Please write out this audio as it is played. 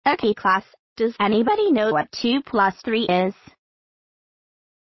Okay class, does anybody know what 2 plus 3 is?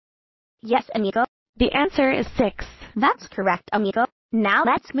 Yes, amigo. The answer is 6. That's correct, amigo. Now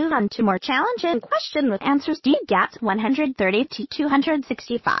let's move on to more challenging question with answers. Do you get 130 to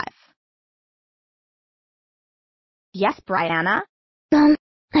 265? Yes, Brianna? I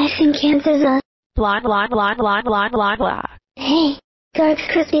think answers are... Blah blah blah blah blah blah blah. Hey, Darks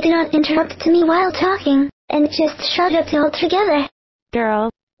Crispy, do not interrupt me while talking, and just shut up altogether. Girl,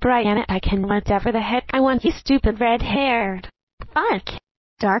 Brianna, I can whatever the heck I want, you stupid red-haired. Fuck.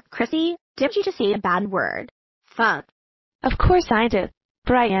 Dark Chrissy, did you just say a bad word? Fuck. Of course I did.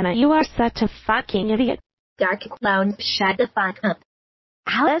 Brianna, you are such a fucking idiot. Dark clown, shut the fuck up.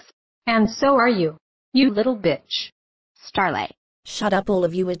 Alice? And so are you. You little bitch. Starlight. Shut up, all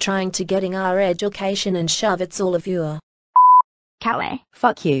of you are trying to getting our education and shove it's all of you are. Calais.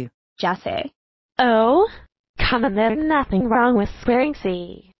 Fuck you. Jesse. Oh? Come on, there's nothing wrong with swearing,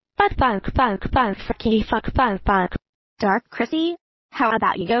 see. Fuck, fricky, fuck. Dark Chrissy, how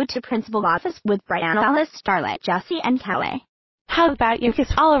about you go to principal's office with Brianna, Alice, Starlight, Jesse, and Calais? How about you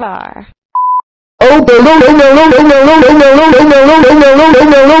kiss Oliver? Dark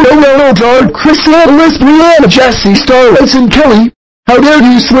Chrissy, Alice, Brianna, Jesse, Starlight, and Kelly. How dare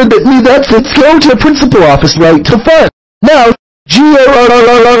you swear at me? That's it. Go to principal office right to fun. Now,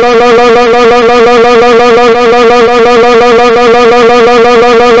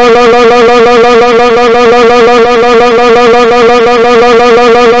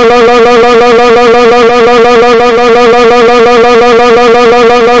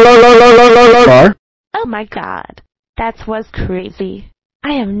 Oh my god. That was crazy.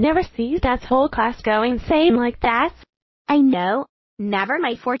 I have never seen that whole class go insane like that. I know. Never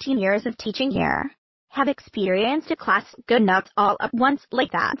my 14 years of teaching here have experienced a class go nuts all at once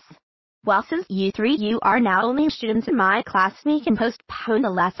like that. Well, since you are now only students in my class, we can postpone the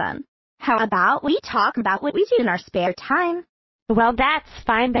lesson. How about we talk about what we do in our spare time? Well, that's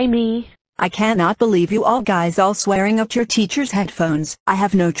fine by me. I cannot believe you all guys all swearing at your teacher's headphones. I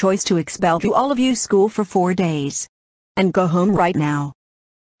have no choice to expel you all of you school for 4 days. And go home right now.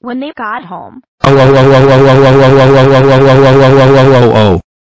 When they got home.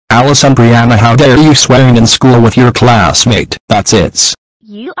 Alice and Brianna, how dare you swearing in school with your classmate? That's it.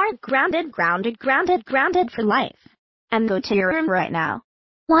 You are grounded for life. And go to your room right now.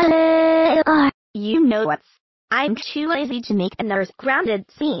 What are... You know what's... I'm too lazy to make another grounded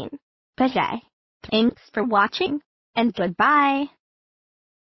scene. But hey, thanks for watching, and goodbye.